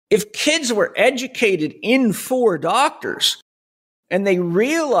If kids were educated in for doctors and they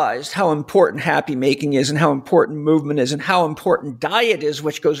realized how important happy making is and how important movement is and how important diet is,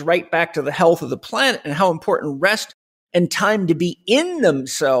 which goes right back to the health of the planet, and how important rest and time to be in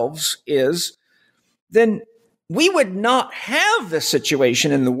themselves is, then we would not have this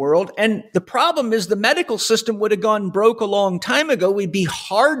situation in the world. And the problem is the medical system would have gone broke a long time ago. We'd be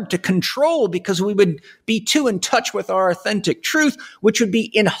hard to control because we would be too in touch with our authentic truth, which would be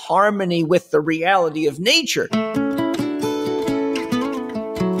in harmony with the reality of nature.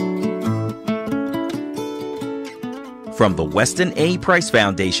 From the Weston A. Price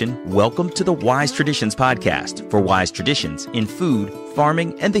Foundation, welcome to the Wise Traditions Podcast for wise traditions in food,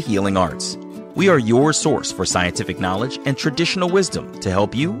 farming, and the healing arts. We are your source for scientific knowledge and traditional wisdom to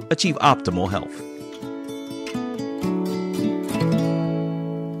help you achieve optimal health.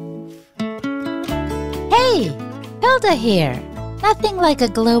 Hey, Hilda here. Nothing like a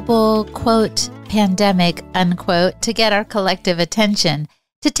global, quote, pandemic, unquote, to get our collective attention,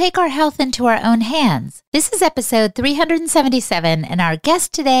 to take our health into our own hands. This is episode 377, and our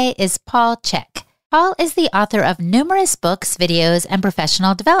guest today is Paul Chek. Paul is the author of numerous books, videos, and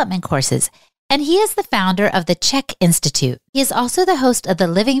professional development courses, and he is the founder of the Chek Institute. He is also the host of the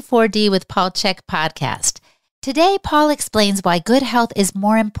Living 4D with Paul Chek podcast. Today, Paul explains why good health is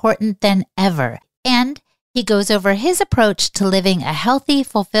more important than ever, and he goes over his approach to living a healthy,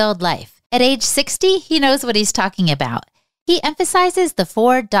 fulfilled life. At age 60, he knows what he's talking about. He emphasizes the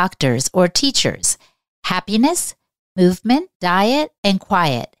 4 doctors or teachers: happiness, movement, diet, and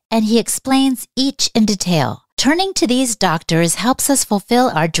quiet, and he explains each in detail. Turning to these doctors helps us fulfill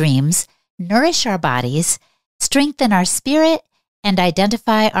our dreams, nourish our bodies, strengthen our spirit, and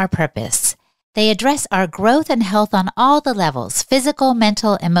identify our purpose. They address our growth and health on all the levels: physical,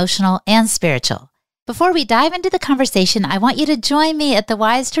 mental, emotional, and spiritual. Before we dive into the conversation, I want you to join me at the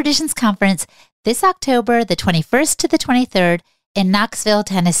Wise Traditions Conference this October, the 21st to the 23rd in Knoxville,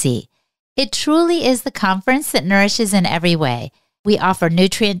 Tennessee. It truly is the conference that nourishes in every way. We offer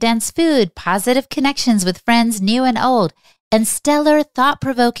nutrient-dense food, positive connections with friends new and old, and stellar,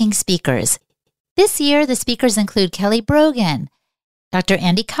 thought-provoking speakers. This year, the speakers include Kelly Brogan, Dr.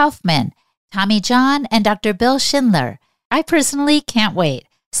 Andy Kaufman, Tommy John, and Dr. Bill Schindler. I personally can't wait.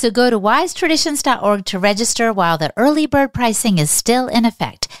 So go to wisetraditions.org to register while the early bird pricing is still in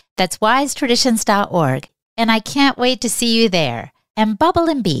effect. That's wisetraditions.org. And I can't wait to see you there. And Bubble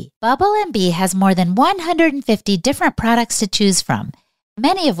 & Bee. Bubble & Bee has more than 150 different products to choose from,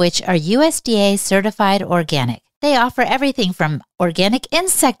 many of which are USDA certified organic. They offer everything from organic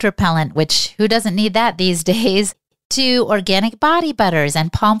insect repellent, which who doesn't need that these days, to organic body butters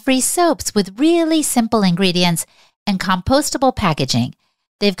and palm-free soaps with really simple ingredients and compostable packaging.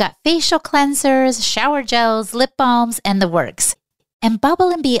 They've got facial cleansers, shower gels, lip balms, and the works. And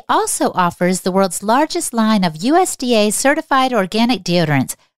Bubble & Bee also offers the world's largest line of USDA certified organic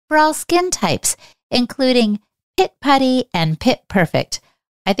deodorants for all skin types, including Pit Putty and Pit Perfect.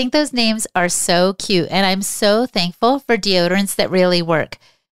 I think those names are so cute, and I'm so thankful for deodorants that really work.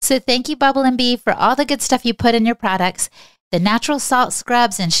 So thank you, Bubble & Bee, for all the good stuff you put in your products, the natural salt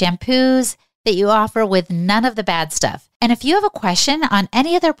scrubs and shampoos that you offer with none of the bad stuff. And if you have a question on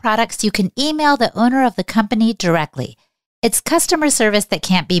any of their products, you can email the owner of the company directly. It's customer service that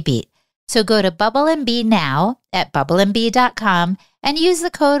can't be beat. So go to Bubble & Bee now at bubbleandbee.com and use the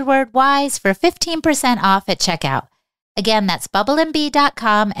code word WISE for 15% off at checkout. Again, that's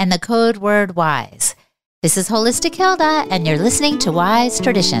bubbleandbee.com and the code word WISE. This is Holistic Hilda, and you're listening to Wise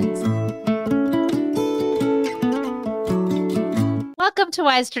Traditions. Welcome to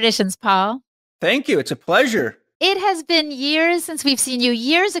Wise Traditions, Paul. Thank you. It's a pleasure. It has been years since we've seen you.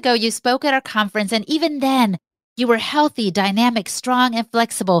 Years ago, you spoke at our conference, and even then, you were healthy, dynamic, strong, and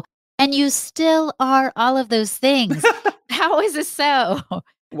flexible, and you still are all of those things. How is this so?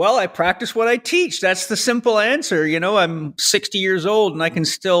 Well, I practice what I teach. That's the simple answer. You know, I'm 60 years old and I can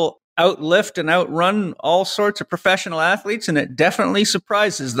still outlift and outrun all sorts of professional athletes, and it definitely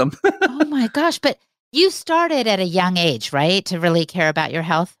surprises them. Oh my gosh. But you started at a young age, right? To really care about your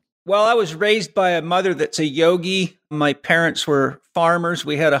health? Well, I was raised by a mother that's a yogi. My parents were farmers.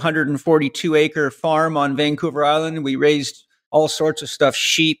 We had a 142-acre farm on Vancouver Island. We raised all sorts of stuff,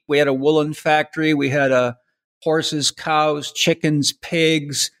 sheep. We had a woolen factory. We had horses, cows, chickens,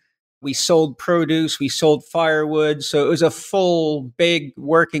 pigs. We sold produce. We sold firewood. So it was a full, big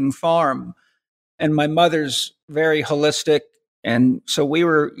working farm. And my mother's very holistic. And so we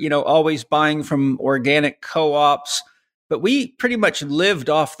were, always buying from organic co-ops. But we pretty much lived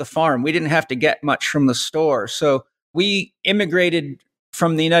off the farm. We didn't have to get much from the store. So we immigrated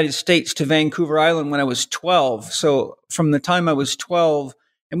from the United States to Vancouver Island when I was 12. So from the time I was 12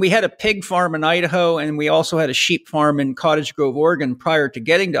 And we had a pig farm in Idaho, and we also had a sheep farm in Cottage Grove, Oregon, prior to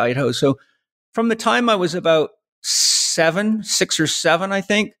getting to Idaho. So from the time I was about 6 or 7, I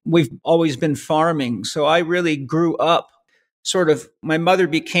think, we've always been farming. So I really grew up my mother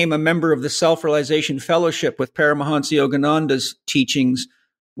became a member of the Self-Realization Fellowship with Paramahansa Yogananda's teachings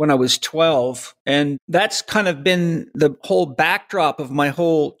when I was 12. And that's kind of been the whole backdrop of my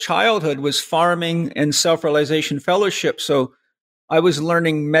whole childhood, was farming and Self-Realization Fellowship. So I was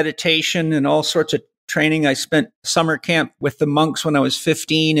learning meditation and all sorts of training. I spent summer camp with the monks when I was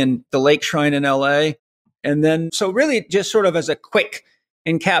 15 in the Lake Shrine in LA. And then, so really just sort of as a quick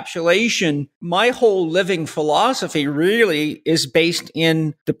encapsulation, my whole living philosophy really is based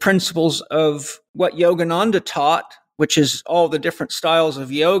in the principles of what Yogananda taught, which is all the different styles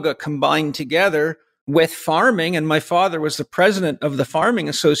of yoga combined together with farming. And my father was the president of the Farming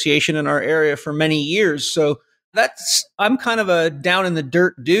Association in our area for many years. So I'm kind of a down in the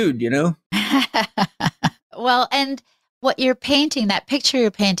dirt dude, you know? Well, and what you're painting, that picture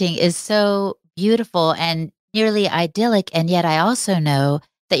you're painting is so beautiful and nearly idyllic. And yet I also know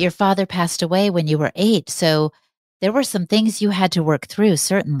that your father passed away when you were 8. So there were some things you had to work through,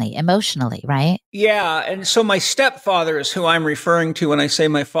 certainly emotionally, right? Yeah. And so my stepfather is who I'm referring to when I say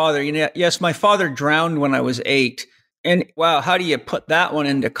my father. Yes, my father drowned when I was 8. And wow, how do you put that one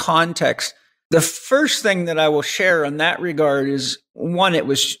into context? The first thing that I will share in that regard is, one, it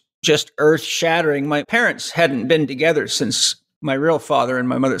was just earth shattering. My parents hadn't been together since, my real father and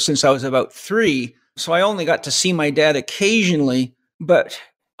my mother, since I was about 3. So I only got to see my dad occasionally, but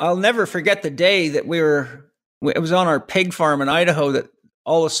I'll never forget the day that it was on our pig farm in Idaho, that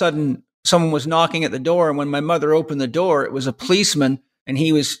all of a sudden someone was knocking at the door. And when my mother opened the door, it was a policeman, and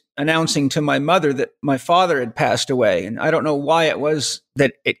he was announcing to my mother that my father had passed away. And I don't know why it was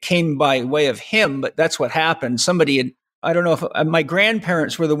that it came by way of him, but that's what happened. I don't know if my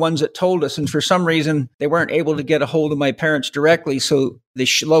grandparents were the ones that told us, and for some reason they weren't able to get a hold of my parents directly. So the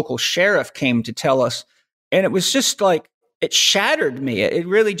local sheriff came to tell us, and it was just like, it shattered me. It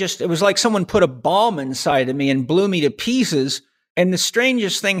was like someone put a bomb inside of me and blew me to pieces. And the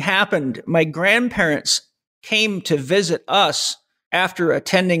strangest thing happened. My grandparents came to visit us after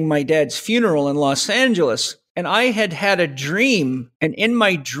attending my dad's funeral in Los Angeles. And I had a dream. And in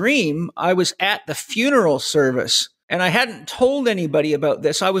my dream, I was at the funeral service. And I hadn't told anybody about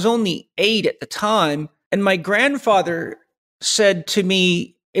this. I was only 8 at the time. And my grandfather said to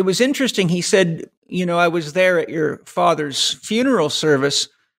me, it was interesting. He said, I was there at your father's funeral service.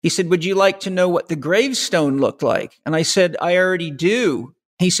 He said, would you like to know what the gravestone looked like? And I said, I already do.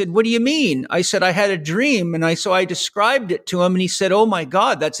 He said, what do you mean? I said, I had a dream. And so I described it to him. And he said, oh my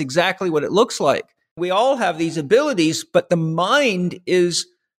God, that's exactly what it looks like. We all have these abilities, but the mind is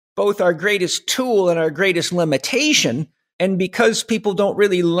both our greatest tool and our greatest limitation. And because people don't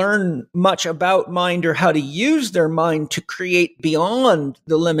really learn much about mind or how to use their mind to create beyond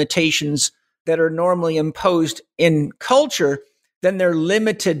the limitations that are normally imposed in culture, then they're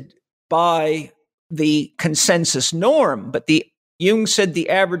limited by the consensus norm. But Jung said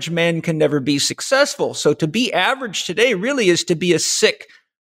the average man can never be successful. So to be average today really is to be a sick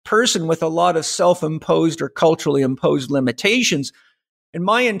person with a lot of self-imposed or culturally imposed limitations. And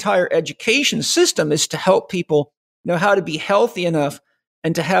my entire education system is to help people know how to be healthy enough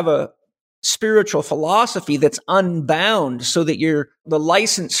and to have a spiritual philosophy that's unbound, so that the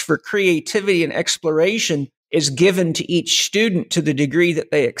license for creativity and exploration is given to each student to the degree that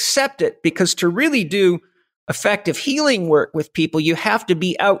they accept it. Because to really do effective healing work with people, you have to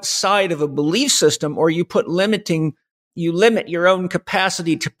be outside of a belief system, or you limit your own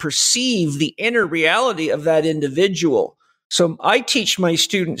capacity to perceive the inner reality of that individual. So I teach my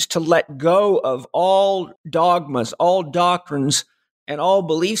students to let go of all dogmas, all doctrines, and all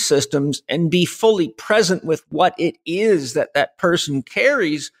belief systems, and be fully present with what it is that person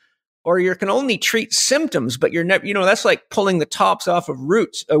carries. Or you can only treat symptoms, but you're never, that's like pulling the tops off of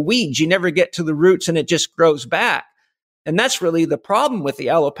weeds. You never get to the roots and it just grows back. And that's really the problem with the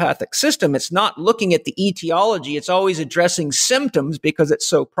allopathic system. It's not looking at the etiology. It's always addressing symptoms because it's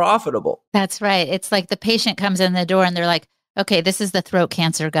so profitable. That's right. It's like the patient comes in the door and they're like, okay, this is the throat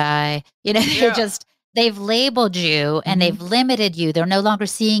cancer guy. They've labeled you and they've limited you. They're no longer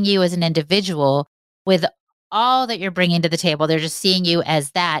seeing you as an individual with all that you're bringing to the table. They're just seeing you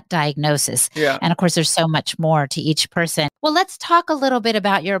as that diagnosis. Yeah. And of course, there's so much more to each person. Well, let's talk a little bit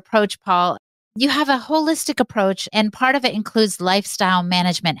about your approach, Paul. You have a holistic approach, and part of it includes lifestyle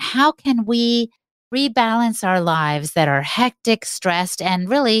management. How can we rebalance our lives that are hectic, stressed, and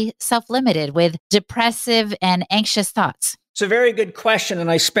really self-limited with depressive and anxious thoughts? It's a very good question.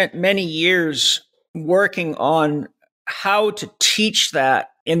 And I spent many years working on how to teach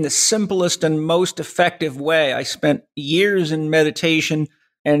that in the simplest and most effective way. I spent years in meditation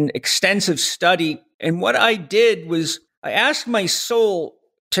and extensive study. And what I did was I asked my soul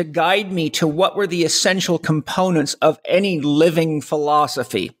to guide me to what were the essential components of any living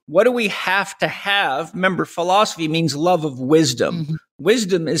philosophy. What do we have to have? Remember, philosophy means love of wisdom. Mm-hmm.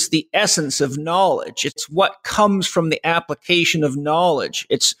 Wisdom is the essence of knowledge. It's what comes from the application of knowledge.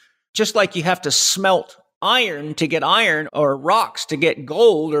 It's just like you have to smelt iron to get iron, or rocks to get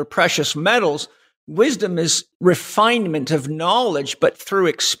gold, or precious metals. Wisdom is refinement of knowledge, but through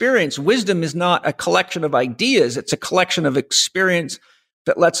experience. Wisdom is not a collection of ideas. It's a collection of experience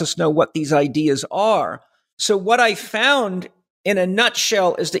that lets us know what these ideas are. So what I found in a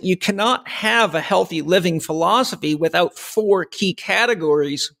nutshell is that you cannot have a healthy living philosophy without 4 key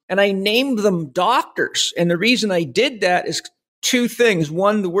categories. And I named them doctors. And the reason I did that is 2 things.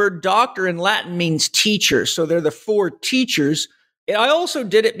 One, the word doctor in Latin means teacher. So they're the 4 teachers. I also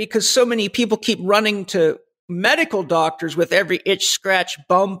did it because so many people keep running to medical doctors with every itch, scratch,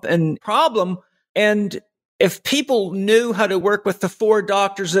 bump, and problem. And if people knew how to work with the 4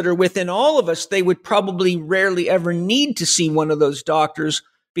 doctors that are within all of us, they would probably rarely ever need to see one of those doctors,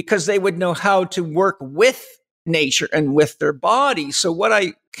 because they would know how to work with nature and with their body. So what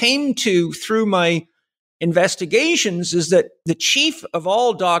I came to through my investigations is that the chief of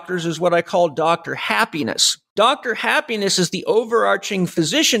all doctors is what I call Dr. Happiness. Dr. Happiness is the overarching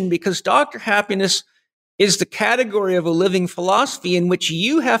physician, because Dr. Happiness is the category of a living philosophy in which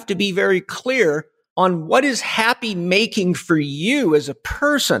you have to be very clear on what is happy making for you as a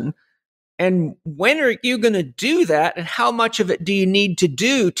person, and when are you going to do that, and how much of it do you need to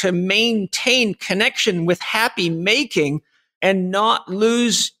do to maintain connection with happy making and not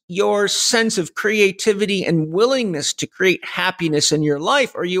lose your sense of creativity and willingness to create happiness in your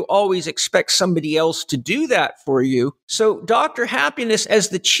life, or you always expect somebody else to do that for you. So Dr. Happiness, as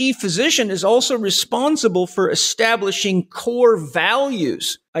the chief physician, is also responsible for establishing core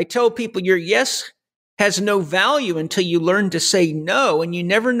values. I tell people your yes has no value until you learn to say no, and you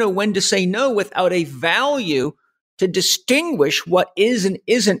never know when to say no without a value to distinguish what is and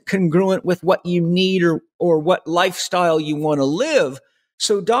isn't congruent with what you need or what lifestyle you want to live.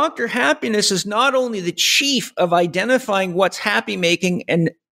 So Dr. Happiness is not only the chief of identifying what's happy making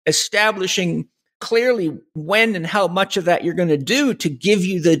and establishing clearly when and how much of that you're going to do to give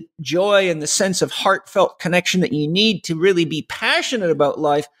you the joy and the sense of heartfelt connection that you need to really be passionate about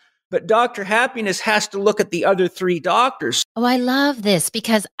life, but Dr. Happiness has to look at the other 3 doctors. Oh, I love this,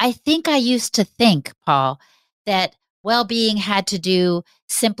 because I think I used to think, Paul, that well-being had to do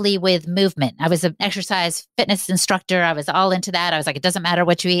simply with movement. I was an exercise fitness instructor. I was all into that. I was like, it doesn't matter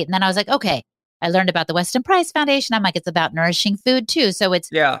what you eat. And then I was like, okay, I learned about the Weston Price Foundation. I'm like, it's about nourishing food too. So it's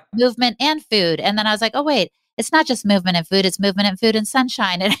movement and food. And then I was like, oh, wait, it's not just movement and food. It's movement and food and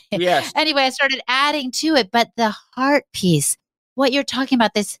sunshine. And yes. Anyway, I started adding to it. But the heart piece, what you're talking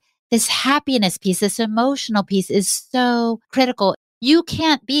about, this happiness piece, this emotional piece is so critical. You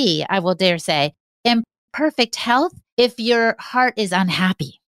can't be, I will dare say, in perfect health if your heart is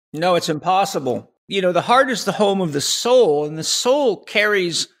unhappy. No, it's impossible. You know, the heart is the home of the soul, and the soul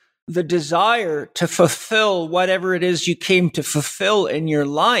carries the desire to fulfill whatever it is you came to fulfill in your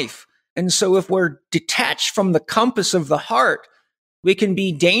life. And so if we're detached from the compass of the heart, we can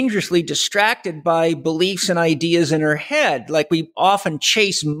be dangerously distracted by beliefs and ideas in our head. Like we often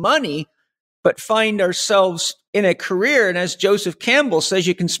chase money, but find ourselves in a career. And as Joseph Campbell says,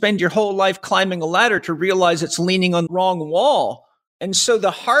 you can spend your whole life climbing a ladder to realize it's leaning on the wrong wall. And so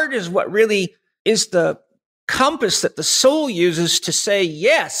the heart is what really is the compass that the soul uses to say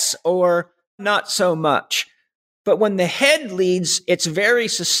yes or not so much. But when the head leads, it's very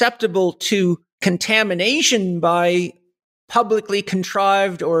susceptible to contamination by publicly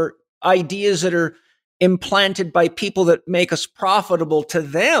contrived or ideas that are implanted by people that make us profitable to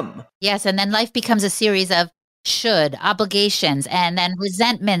them. Yes, and then life becomes a series of should, obligations, and then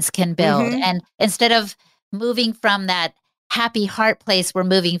resentments can build. Mm-hmm. And instead of moving from that happy heart place, we're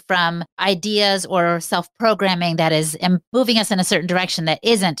moving from ideas or self-programming that is moving us in a certain direction that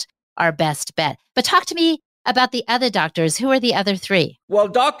isn't our best bet. But talk to me about the other doctors. Who are the other 3? Well,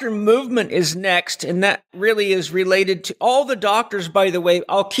 Dr. Movement is next, and that really is related to all the doctors, by the way.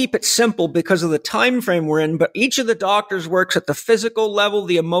 I'll keep it simple because of the time frame we're in, but each of the doctors works at the physical level,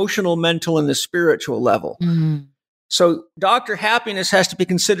 the emotional, mental, and the spiritual level. Mm-hmm. So Dr. Happiness has to be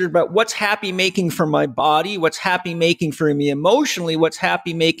considered about what's happy making for my body, what's happy making for me emotionally, what's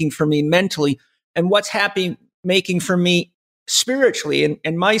happy making for me mentally, and what's happy making for me spiritually.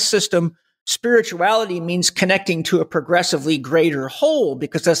 And my system, spirituality means connecting to a progressively greater whole,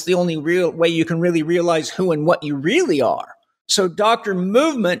 because that's the only real way you can really realize who and what you really are. So Dr.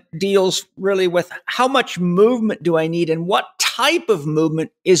 Movement deals really with how much movement do I need and what type of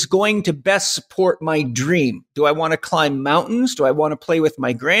movement is going to best support my dream. Do I want to climb mountains? Do I want to play with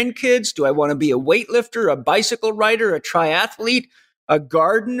my grandkids? Do I want to be a weightlifter, a bicycle rider, a triathlete, a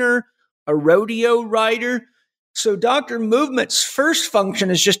gardener, a rodeo rider? So Dr. Movement's first function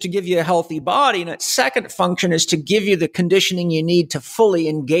is just to give you a healthy body, and its second function is to give you the conditioning you need to fully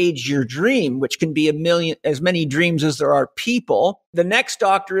engage your dream, which can be as many dreams as there are people. The next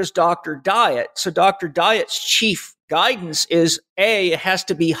doctor is Dr. Diet. So Dr. Diet's chief guidance is it has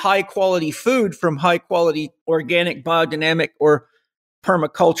to be high quality food from high quality organic, biodynamic, or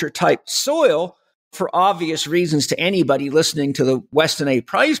permaculture type soil, for obvious reasons to anybody listening to the Weston A.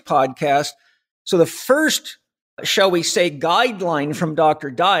 Price podcast. So the first, shall we say, guideline from Dr.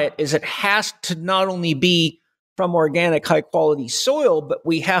 Diet is it has to not only be from organic, high quality soil, but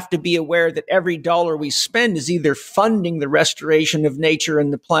we have to be aware that every dollar we spend is either funding the restoration of nature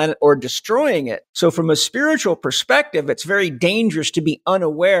and the planet or destroying it. So from a spiritual perspective, it's very dangerous to be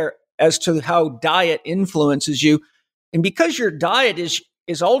unaware as to how diet influences you. And because your diet is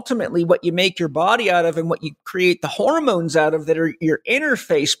ultimately what you make your body out of and what you create the hormones out of that are your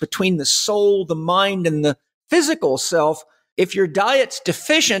interface between the soul, the mind, and the physical self. If your diet's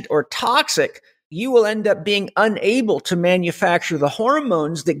deficient or toxic, you will end up being unable to manufacture the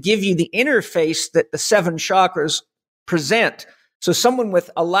hormones that give you the interface that the 7 chakras present. So someone with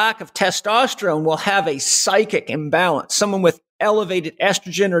a lack of testosterone will have a psychic imbalance. Someone with elevated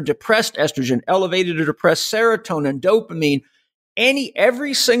estrogen or depressed estrogen, elevated or depressed serotonin, dopamine,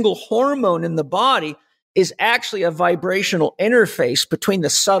 every single hormone in the body is actually a vibrational interface between the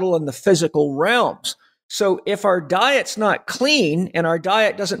subtle and the physical realms. So if our diet's not clean and our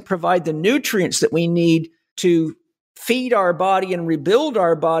diet doesn't provide the nutrients that we need to feed our body and rebuild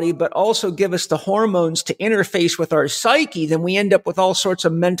our body, but also give us the hormones to interface with our psyche, then we end up with all sorts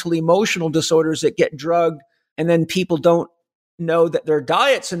of mental, emotional disorders that get drugged. And then people don't know that their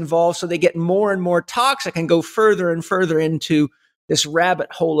diet's involved. So they get more and more toxic and go further and further into this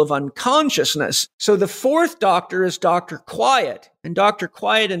rabbit hole of unconsciousness. So the fourth doctor is Dr. Quiet. And Dr.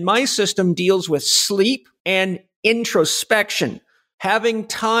 Quiet in my system deals with sleep and introspection, having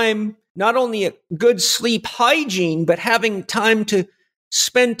time, not only a good sleep hygiene, but having time to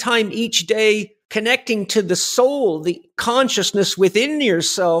spend time each day connecting to the soul, the consciousness within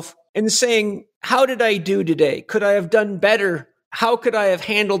yourself, and saying, how did I do today? Could I have done better? How could I have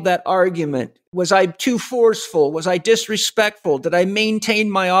handled that argument? Was I too forceful? Was I disrespectful? Did I maintain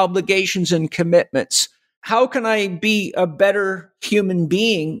my obligations and commitments? How can I be a better human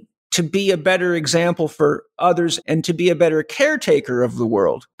being to be a better example for others and to be a better caretaker of the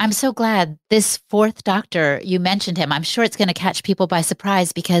world? I'm so glad this fourth doctor, you mentioned him. I'm sure it's going to catch people by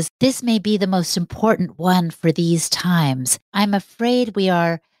surprise because this may be the most important one for these times. I'm afraid we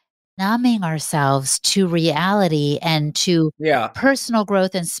are numbing ourselves to reality and to personal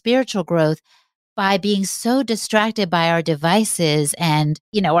growth and spiritual growth by being so distracted by our devices and,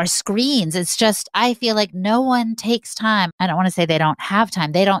 our screens. It's just, I feel like no one takes time. I don't want to say they don't have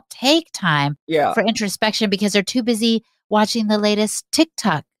time. They don't take time for introspection because they're too busy watching the latest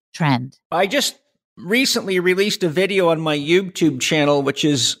TikTok trend. I just recently released a video on my YouTube channel, which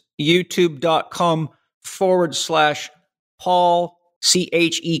is youtube.com/Paul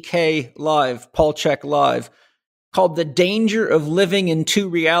Chek Live, Paul Chek Live, called The Danger of Living in Two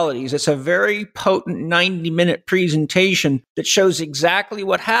Realities. It's a very potent 90-minute presentation that shows exactly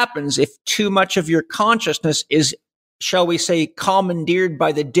what happens if too much of your consciousness is, shall we say, commandeered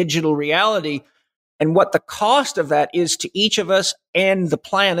by the digital reality, and what the cost of that is to each of us and the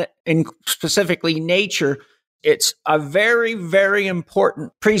planet, and specifically nature. It's a very, very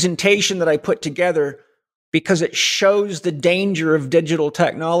important presentation that I put together because it shows the danger of digital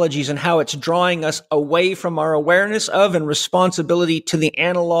technologies and how it's drawing us away from our awareness of and responsibility to the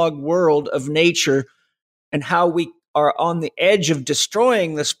analog world of nature, and how we are on the edge of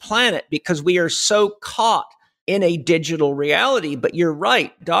destroying this planet because we are so caught in a digital reality. But you're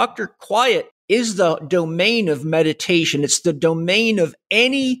right, Dr. Quiet is the domain of meditation. It's the domain of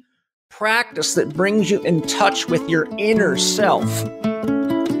any practice that brings you in touch with your inner self.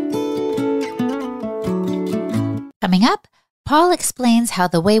 Coming up, Paul explains how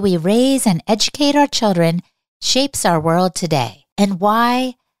the way we raise and educate our children shapes our world today, and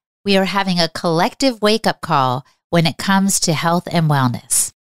why we are having a collective wake-up call when it comes to health and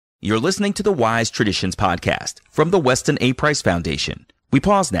wellness. You're listening to the Wise Traditions podcast from the Weston A. Price Foundation. We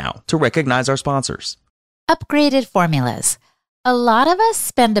pause now to recognize our sponsors. Upgraded formulas. A lot of us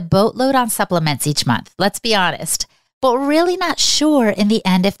spend a boatload on supplements each month, let's be honest, but we're really not sure in the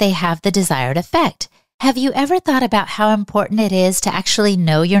end if they have the desired effect. Have you ever thought about how important it is to actually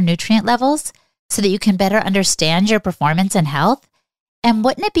know your nutrient levels so that you can better understand your performance and health? And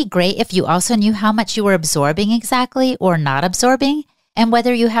wouldn't it be great if you also knew how much you were absorbing exactly or not absorbing, and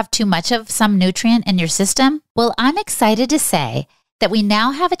whether you have too much of some nutrient in your system? Well, I'm excited to say that we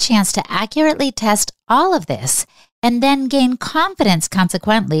now have a chance to accurately test all of this and then gain confidence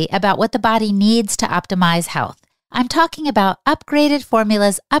consequently about what the body needs to optimize health. I'm talking about Upgraded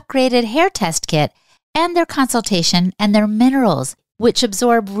Formula's upgraded hair test kit and their consultation and their minerals, which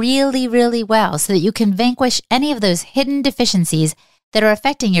absorb really, really well so that you can vanquish any of those hidden deficiencies that are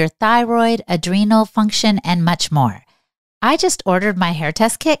affecting your thyroid, adrenal function, and much more. I just ordered my hair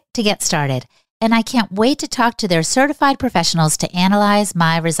test kit to get started, and I can't wait to talk to their certified professionals to analyze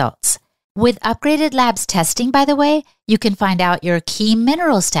my results. With Upgraded Labs testing, by the way, you can find out your key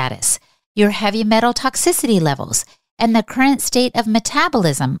mineral status, your heavy metal toxicity levels, and the current state of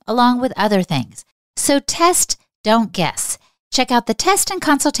metabolism, along with other things. So test, don't guess. Check out the test and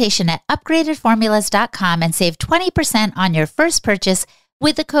consultation at upgradedformulas.com and save 20% on your first purchase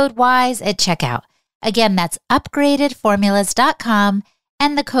with the code WISE at checkout. Again, that's upgradedformulas.com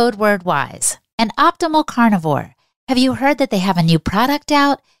and the code word WISE. And Optimal Carnivore. Have you heard that they have a new product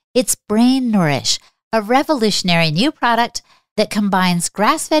out? It's Brain Nourish, a revolutionary new product that combines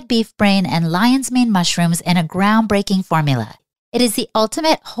grass-fed beef brain and lion's mane mushrooms in a groundbreaking formula. It is the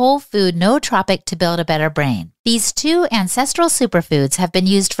ultimate whole food nootropic to build a better brain. These two ancestral superfoods have been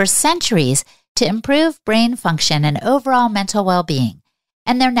used for centuries to improve brain function and overall mental well-being,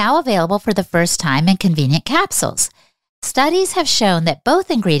 and they're now available for the first time in convenient capsules. Studies have shown that both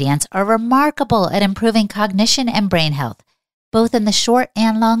ingredients are remarkable at improving cognition and brain health, both in the short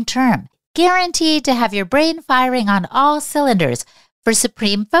and long term, guaranteed to have your brain firing on all cylinders for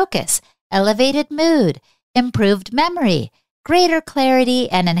supreme focus, elevated mood, improved memory, greater clarity,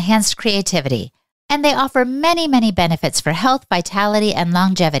 and enhanced creativity. And they offer many, many benefits for health, vitality, and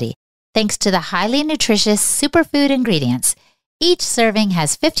longevity, thanks to the highly nutritious superfood ingredients. Each serving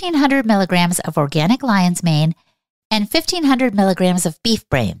has 1,500 milligrams of organic lion's mane and 1,500 milligrams of beef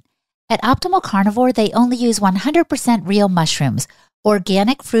brain. At Optimal Carnivore, they only use 100% real mushrooms,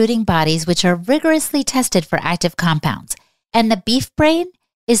 organic fruiting bodies which are rigorously tested for active compounds. And the beef brain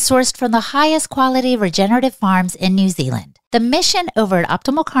is sourced from the highest quality regenerative farms in New Zealand. The mission over at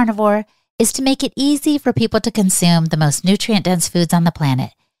Optimal Carnivore is to make it easy for people to consume the most nutrient-dense foods on the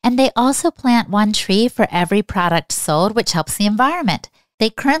planet. And they also plant one tree for every product sold, which helps the environment. They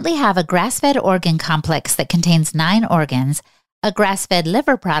currently have a grass-fed organ complex that contains 9 organs, a grass-fed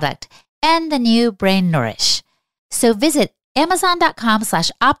liver product, and the new Brain Nourish. So visit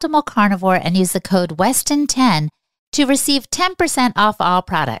Amazon.com/optimalcarnivore and use the code Weston10 to receive 10% off all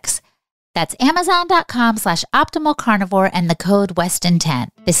products. That's Amazon.com/optimalcarnivore and the code Weston10.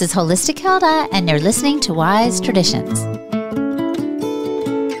 This is Holistic Hilda, and you're listening to Wise Traditions.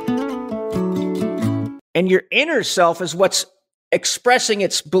 And your inner self is what's expressing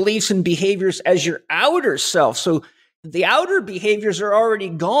its beliefs and behaviors as your outer self. So the outer behaviors are already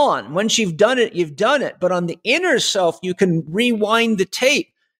gone. Once you've done it, you've done it. But on the inner self, you can rewind the tape.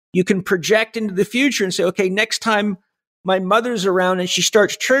 You can project into the future and say, okay, next time my mother's around and she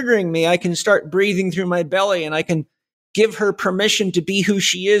starts triggering me, I can start breathing through my belly and I can give her permission to be who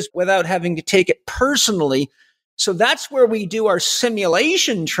she is without having to take it personally. So that's where we do our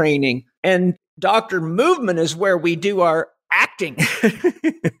simulation training. And Dr. Movement is where we do our acting.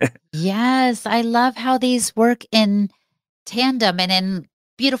 Yes, I love how these work in tandem and in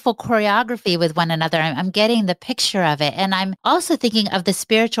beautiful choreography with one another. I'm getting the picture of it. And I'm also thinking of the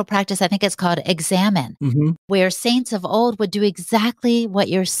spiritual practice, I think it's called Examine, where saints of old would do exactly what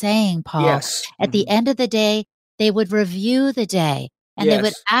you're saying, Paul. Yes. At the end of the day, they would review the day and they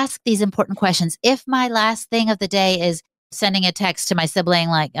would ask these important questions. If my last thing of the day is sending a text to my sibling,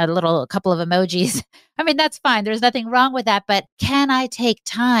 like a couple of emojis, I mean, that's fine. There's nothing wrong with that. But can I take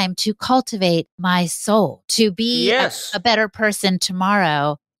time to cultivate my soul, to be a better person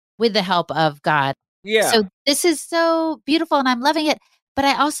tomorrow with the help of God? Yeah. So this is so beautiful and I'm loving it. But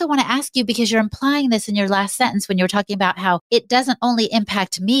I also want to ask you, because you're implying this in your last sentence when you were talking about how it doesn't only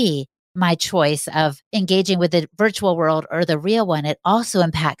impact me, my choice of engaging with the virtual world or the real one, it also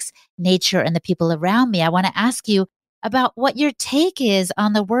impacts nature and the people around me. I want to ask you about what your take is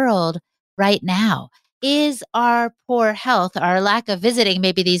on the world right now. Is our poor health, our lack of visiting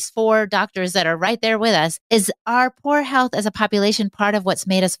maybe these 4 doctors that are right there with us, is our poor health as a population part of what's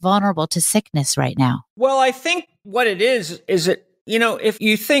made us vulnerable to sickness right now? Well, I think what it is it, if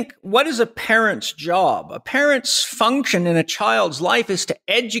you think, what is a parent's job? A parent's function in a child's life is to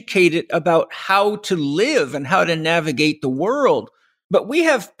educate it about how to live and how to navigate the world. But we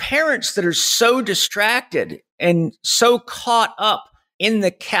have parents that are so distracted and so caught up in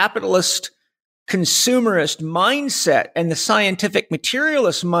the capitalist consumerist mindset and the scientific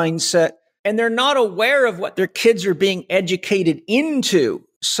materialist mindset, and they're not aware of what their kids are being educated into.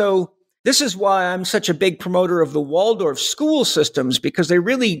 So this is why I'm such a big promoter of the Waldorf school systems, because they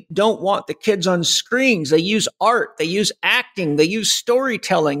really don't want the kids on screens. They use art, they use acting, they use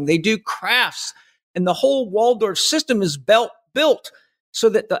storytelling, they do crafts. And the whole Waldorf system is built so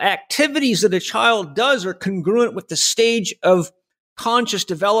that the activities that a child does are congruent with the stage of conscious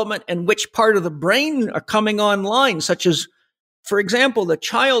development and which part of the brain are coming online, such as, for example, the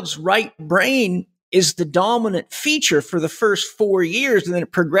child's right brain is the dominant feature for the first 4 years, and then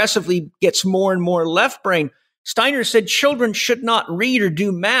it progressively gets more and more left brain. Steiner said children should not read or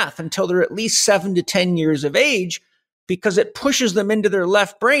do math until they're at least 7 to 10 years of age, because it pushes them into their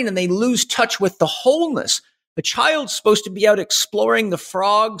left brain and they lose touch with the wholeness. The child's supposed to be out exploring the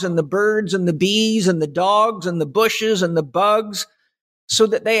frogs and the birds and the bees and the dogs and the bushes and the bugs, so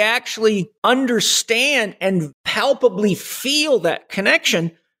that they actually understand and palpably feel that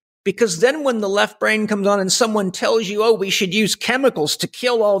connection. Because then when the left brain comes on and someone tells you, oh, we should use chemicals to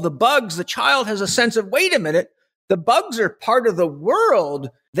kill all the bugs, the child has a sense of, wait a minute, the bugs are part of the world.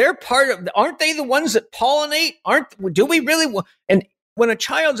 They're aren't they the ones that pollinate? Do we really? And when a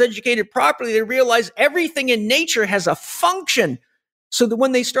child's educated properly, they realize everything in nature has a function. So that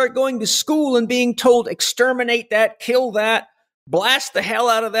when they start going to school and being told, exterminate that, kill that, blast the hell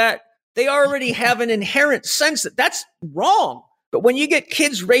out of that, they already have an inherent sense that that's wrong. But when you get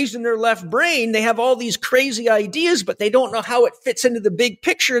kids raised in their left brain, they have all these crazy ideas, but they don't know how it fits into the big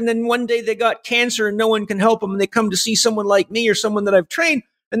picture. And then one day they got cancer and no one can help them. And they come to see someone like me or someone that I've trained,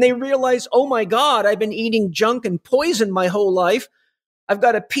 and they realize, oh my God, I've been eating junk and poison my whole life. I've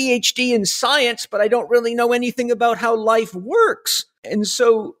got a PhD in science, but I don't really know anything about how life works. And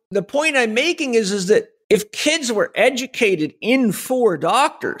so the point I'm making is that if kids were educated in 4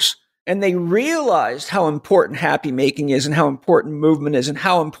 doctors and they realized how important happy making is and how important movement is and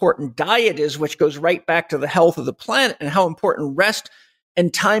how important diet is, which goes right back to the health of the planet, and how important rest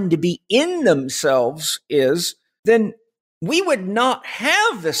and time to be in themselves is, then we would not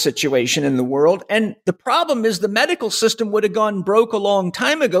have this situation in the world. And the problem is the medical system would have gone broke a long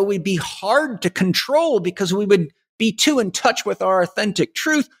time ago. We'd be hard to control because we would be too in touch with our authentic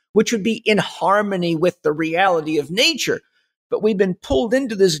truth, which would be in harmony with the reality of nature. But we've been pulled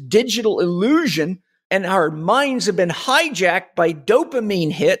into this digital illusion, and our minds have been hijacked by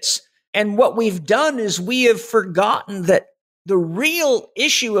dopamine hits. And what we've done is we have forgotten that the real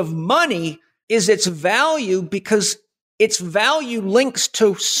issue of money is its value, because its value links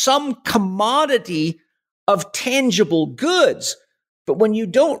to some commodity of tangible goods. But when you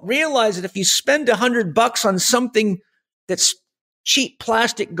don't realize that if you spend $100 on something that's cheap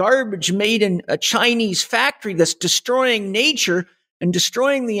plastic garbage made in a Chinese factory that's destroying nature and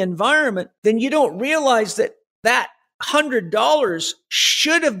destroying the environment, then you don't realize that that $100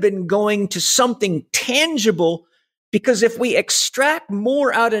 should have been going to something tangible. Because if we extract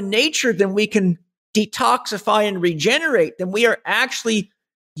more out of nature than we can detoxify and regenerate, then we are actually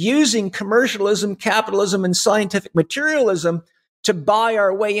using commercialism, capitalism, and scientific materialism to buy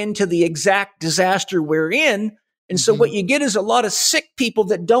our way into the exact disaster we're in. And so what you get is a lot of sick people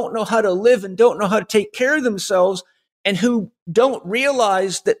that don't know how to live and don't know how to take care of themselves, and who don't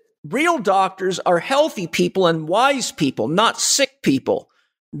realize that real doctors are healthy people and wise people, not sick people.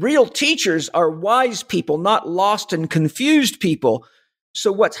 Real teachers are wise people, not lost and confused people. So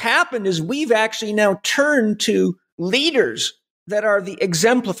what's happened is we've actually now turned to leaders that are the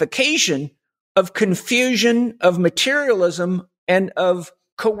exemplification of confusion, of materialism, and of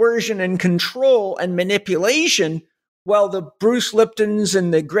coercion and control and manipulation, while the Bruce Liptons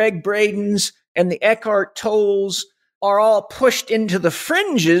and the Greg Bradens and the Eckhart Tolles are all pushed into the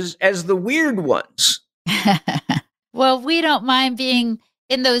fringes as the weird ones. Well, we don't mind being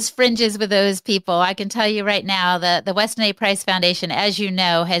in those fringes with those people. I can tell you right now that the Weston A. Price Foundation, as you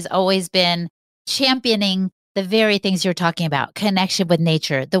know, has always been championing the very things you're talking about: connection with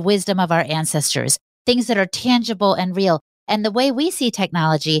nature, the wisdom of our ancestors, things that are tangible and real. And the way we see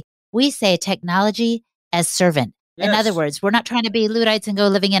technology, we say technology as servant. Yes. In other words, we're not trying to be Luddites and go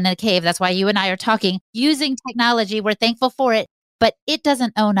living in a cave. That's why you and I are talking, using technology. We're thankful for it, but it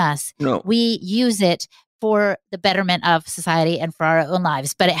doesn't own us. No. We use it for the betterment of society and for our own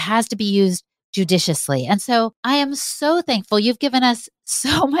lives, but it has to be used judiciously. And so I am so thankful. You've given us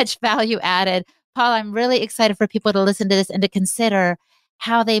so much value added. Paul, I'm really excited for people to listen to this and to consider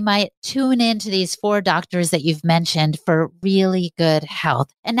how they might tune into these 4 doctors that you've mentioned for really good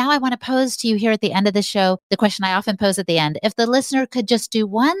health. And now I want to pose to you here at the end of the show the question I often pose at the end. If the listener could just do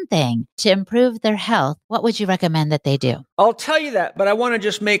one thing to improve their health, what would you recommend that they do? I'll tell you that, but I want to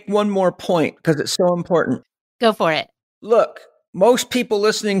just make one more point because it's so important. Go for it. Look, most people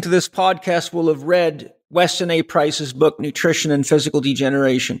listening to this podcast will have read Weston A. Price's book, Nutrition and Physical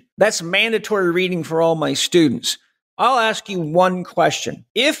Degeneration. That's mandatory reading for all my students. I'll ask you one question.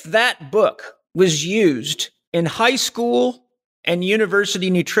 If that book was used in high school and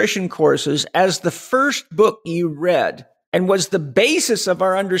university nutrition courses as the first book you read and was the basis of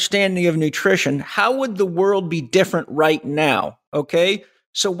our understanding of nutrition, how would the world be different right now? Okay?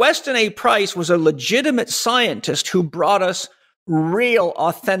 So Weston A. Price was a legitimate scientist who brought us real,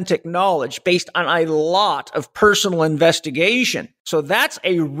 authentic knowledge based on a lot of personal investigation. So that's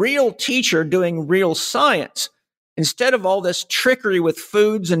a real teacher doing real science instead of all this trickery with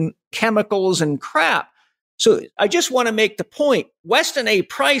foods and chemicals and crap. So I just want to make the point. Weston A.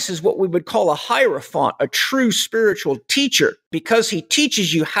 Price is what we would call a hierophant, a true spiritual teacher, because he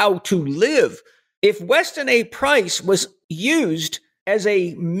teaches you how to live. If Weston A. Price was used as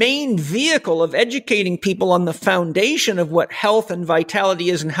a main vehicle of educating people on the foundation of what health and vitality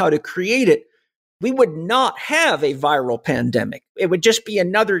is and how to create it, we would not have a viral pandemic. It would just be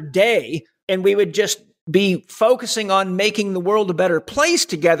another day, and we would just be focusing on making the world a better place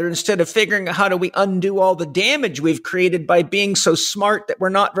together instead of figuring out how do we undo all the damage we've created by being so smart that we're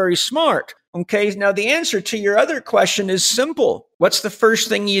not very smart. Okay, now the answer to your other question is simple. What's the first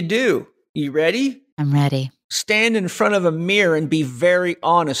thing you do? You ready? I'm ready. Stand in front of a mirror and be very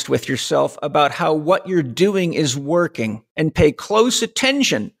honest with yourself about how what you're doing is working, and pay close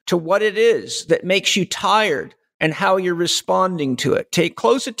attention to what it is that makes you tired and how you're responding to it. Take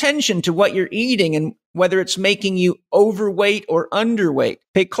close attention to what you're eating and whether it's making you overweight or underweight.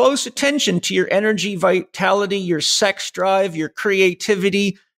 Pay close attention to your energy, vitality, your sex drive, your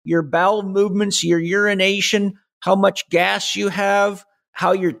creativity, your bowel movements, your urination, how much gas you have,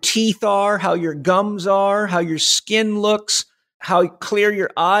 how your teeth are, how your gums are, how your skin looks, how clear your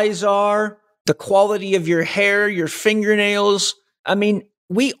eyes are, the quality of your hair, your fingernails. I mean,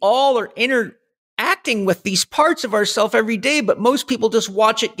 we all are interacting with these parts of ourselves every day, but most people just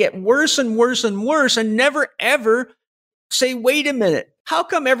watch it get worse and worse and worse and never ever say, wait a minute, how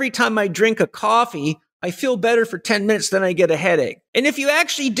come every time I drink a coffee, I feel better for 10 minutes, then I get a headache? And if you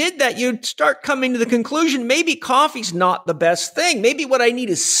actually did that, you'd start coming to the conclusion, maybe coffee's not the best thing. Maybe what I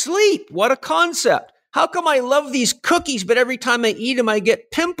need is sleep. What a concept. How come I love these cookies, but every time I eat them, I get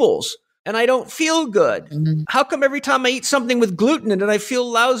pimples and I don't feel good? Mm-hmm. How come every time I eat something with gluten in it, I feel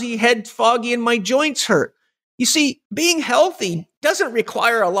lousy, head foggy, and my joints hurt? You see, being healthy doesn't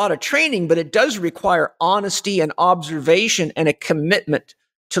require a lot of training, but it does require honesty and observation and a commitment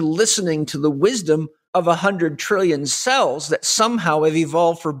to listening to the wisdom of 100 trillion cells that somehow have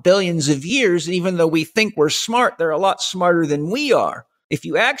evolved for billions of years. And even though we think we're smart, they're a lot smarter than we are. If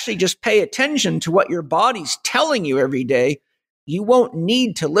you actually just pay attention to what your body's telling you every day, you won't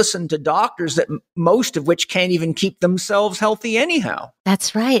need to listen to doctors that most of which can't even keep themselves healthy anyhow.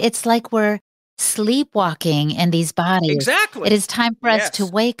 That's right. It's like we're sleepwalking in these bodies. Exactly. It is time for us to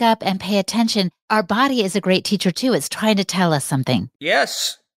wake up and pay attention. Our body is a great teacher too. It's trying to tell us something.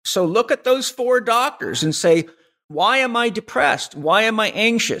 Yes. So look at those 4 doctors and say, why am I depressed? Why am I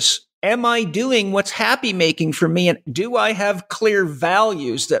anxious? Am I doing what's happy making for me? And do I have clear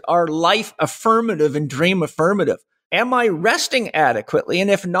values that are life affirmative and dream affirmative? Am I resting adequately?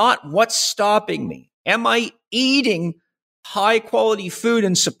 And if not, what's stopping me? Am I eating high quality food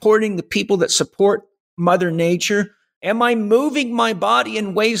and supporting the people that support Mother Nature? Am I moving my body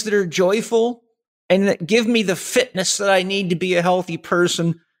in ways that are joyful and that give me the fitness that I need to be a healthy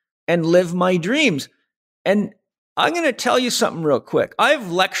person and live my dreams? And I'm going to tell you something real quick.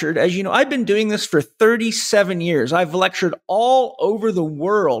 I've lectured, as you know, I've been doing this for 37 years. I've lectured all over the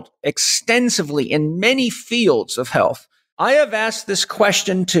world extensively in many fields of health. I have asked this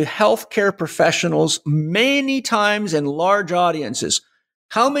question to healthcare professionals many times in large audiences.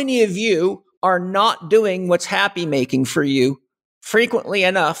 How many of you are not doing what's happy making for you frequently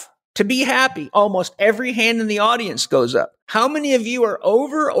enough to be happy? Almost every hand in the audience goes up. How many of you are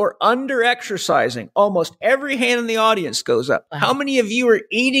over or under exercising? Almost every hand in the audience goes up. Wow. How many of you are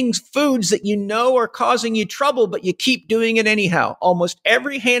eating foods that you know are causing you trouble, but you keep doing it anyhow? Almost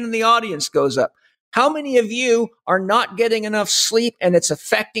every hand in the audience goes up. How many of you are not getting enough sleep and it's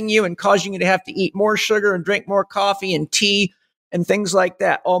affecting you and causing you to have to eat more sugar and drink more coffee and tea and things like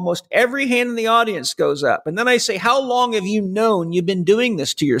that? Almost every hand in the audience goes up. And then I say, how long have you known you've been doing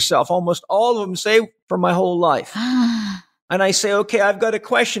this to yourself? Almost all of them say, for my whole life. And I say, okay, I've got a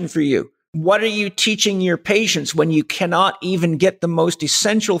question for you. What are you teaching your patients when you cannot even get the most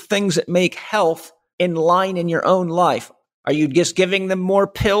essential things that make health in line in your own life? Are you just giving them more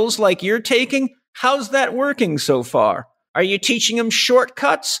pills like you're taking? How's that working so far? Are you teaching them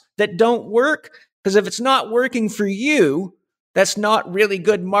shortcuts that don't work? Because if it's not working for you, that's not really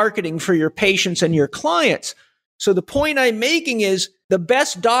good marketing for your patients and your clients. So the point I'm making is the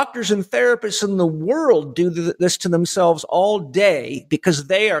best doctors and therapists in the world do this to themselves all day because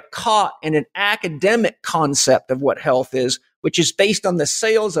they are caught in an academic concept of what health is, which is based on the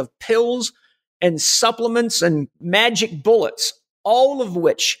sales of pills and supplements and magic bullets, all of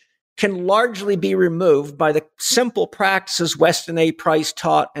which can largely be removed by the simple practices Weston A. Price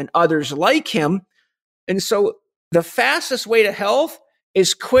taught and others like him. And so the fastest way to health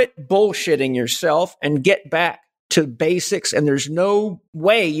is quit bullshitting yourself and get back to basics. And there's no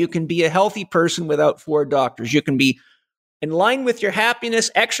way you can be a healthy person without 4 doctors. You can be in line with your happiness,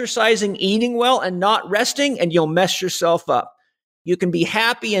 exercising, eating well, and not resting, and you'll mess yourself up. You can be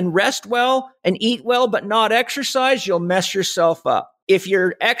happy and rest well and eat well, but not exercise, you'll mess yourself up. If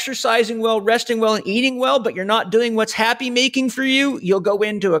you're exercising well, resting well, and eating well, but you're not doing what's happy making for you, you'll go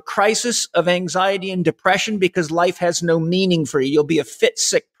into a crisis of anxiety and depression because life has no meaning for you. You'll be a fit,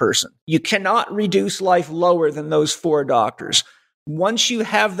 sick person. You cannot reduce life lower than those 4 doctors. Once you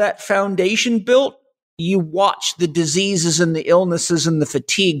have that foundation built, you watch the diseases and the illnesses and the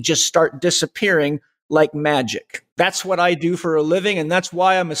fatigue just start disappearing like magic. That's what I do for a living, and that's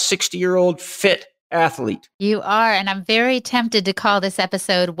why I'm a 60-year-old fit athlete. You are, and I'm very tempted to call this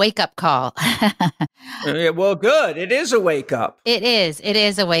episode Wake Up Call. Well, good. It is a wake up. It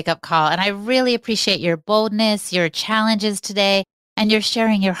is a wake up call. And I really appreciate your boldness, your challenges today, and your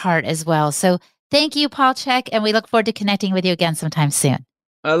sharing your heart as well. So thank you, Paul Chek, and we look forward to connecting with you again sometime soon.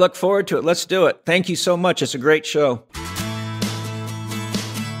 I look forward to it. Let's do it. Thank you so much. It's a great show.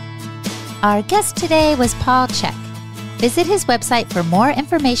 Our guest today was Paul Chek. Visit his website for more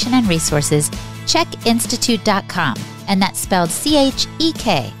information and resources, ChekInstitute.com. And that's spelled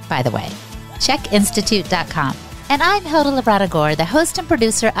CHEK, by the way. ChekInstitute.com. And I'm Hilda Labrador, the host and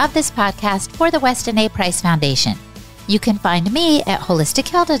producer of this podcast for the Weston A. Price Foundation. You can find me at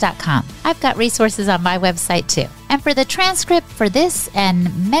HolisticHilda.com. I've got resources on my website too. And for the transcript for this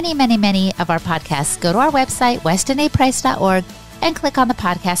and many, many, many of our podcasts, go to our website, westonaprice.org, and click on the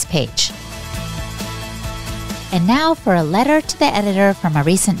podcast page. And now for a letter to the editor from a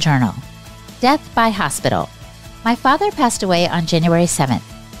recent journal. Death by hospital. My father passed away on January 7th.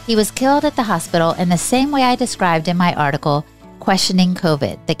 He was killed at the hospital in the same way I described in my article, Questioning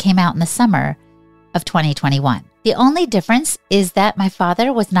COVID, that came out in the summer of 2021. The only difference is that my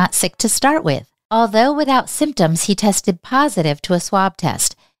father was not sick to start with. Although without symptoms, he tested positive to a swab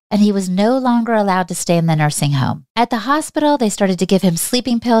test, and he was no longer allowed to stay in the nursing home. At the hospital, they started to give him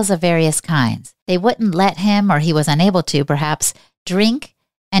sleeping pills of various kinds. They wouldn't let him, or he was unable to, perhaps, drink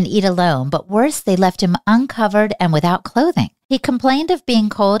and eat alone, but worse, they left him uncovered and without clothing. He complained of being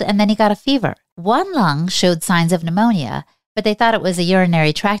cold, and then he got a fever. One lung showed signs of pneumonia, but they thought it was a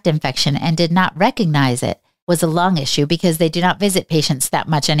urinary tract infection and did not recognize it was a lung issue because they do not visit patients that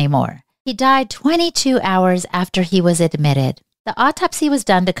much anymore. He died 22 hours after he was admitted. The autopsy was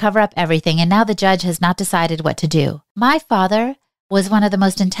done to cover up everything, and now the judge has not decided what to do. My father was one of the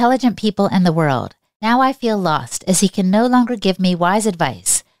most intelligent people in the world. Now I feel lost, as he can no longer give me wise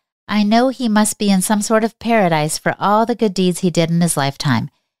advice. I know he must be in some sort of paradise for all the good deeds he did in his lifetime.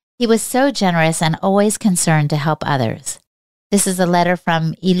 He was so generous and always concerned to help others. This is a letter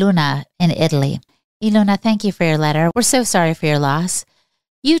from Iluna in Italy. Iluna, thank you for your letter. We're so sorry for your loss.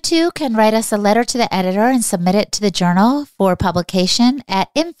 You too can write us a letter to the editor and submit it to the journal for publication at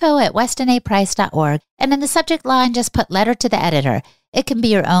info@westonaprice.org. And in the subject line, just put letter to the editor. It can be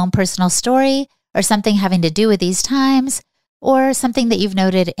your own personal story or something having to do with these times or something that you've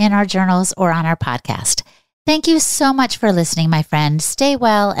noted in our journals or on our podcast. Thank you so much for listening, my friend. Stay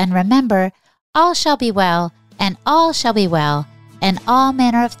well, and remember, all shall be well, and all shall be well, and all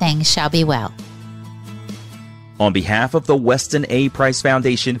manner of things shall be well. On behalf of the Weston A. Price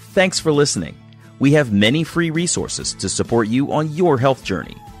Foundation, thanks for listening. We have many free resources to support you on your health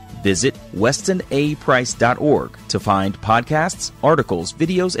journey. Visit westonaprice.org to find podcasts, articles,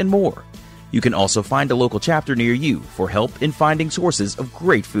 videos, and more. You can also find a local chapter near you for help in finding sources of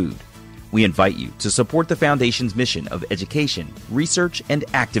great food. We invite you to support the Foundation's mission of education, research, and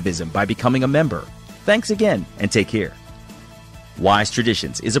activism by becoming a member. Thanks again, and take care. Wise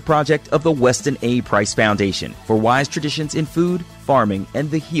Traditions is a project of the Weston A. Price Foundation for wise traditions in food, farming,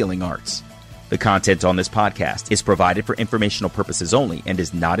 and the healing arts. The content on this podcast is provided for informational purposes only and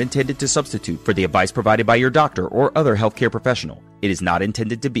is not intended to substitute for the advice provided by your doctor or other healthcare professional. It is not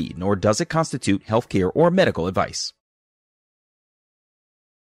intended to be, nor does it constitute healthcare or medical advice.